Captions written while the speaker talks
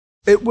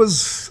It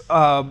was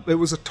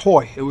a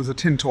toy. It was a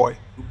tin toy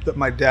that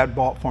my dad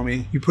bought for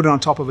me. You put it on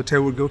top of a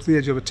table, it would go to the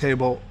edge of a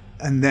table,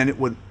 and then it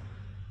would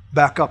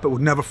back up. It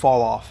would never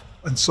fall off.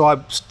 And so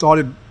I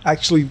started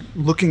actually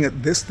looking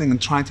at this thing and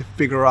trying to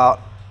figure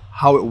out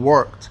how it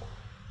worked.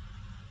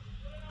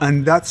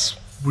 And that's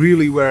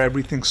really where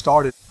everything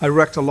started. I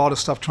wrecked a lot of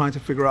stuff trying to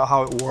figure out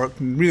how it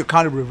worked, and really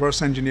kind of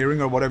reverse engineering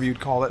or whatever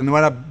you'd call it. And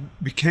when I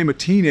became a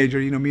teenager,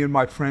 me and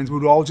my friends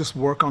would all just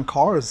work on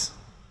cars.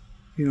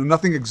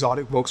 Nothing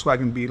exotic,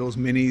 Volkswagen Beetles,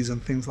 Minis,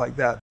 and things like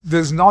that.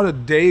 There's not a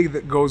day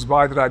that goes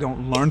by that I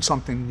don't learn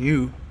something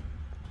new.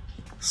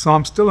 So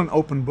I'm still an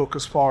open book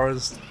as far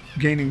as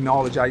gaining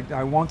knowledge.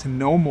 I want to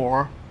know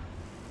more.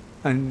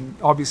 And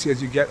obviously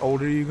as you get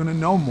older, you're going to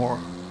know more.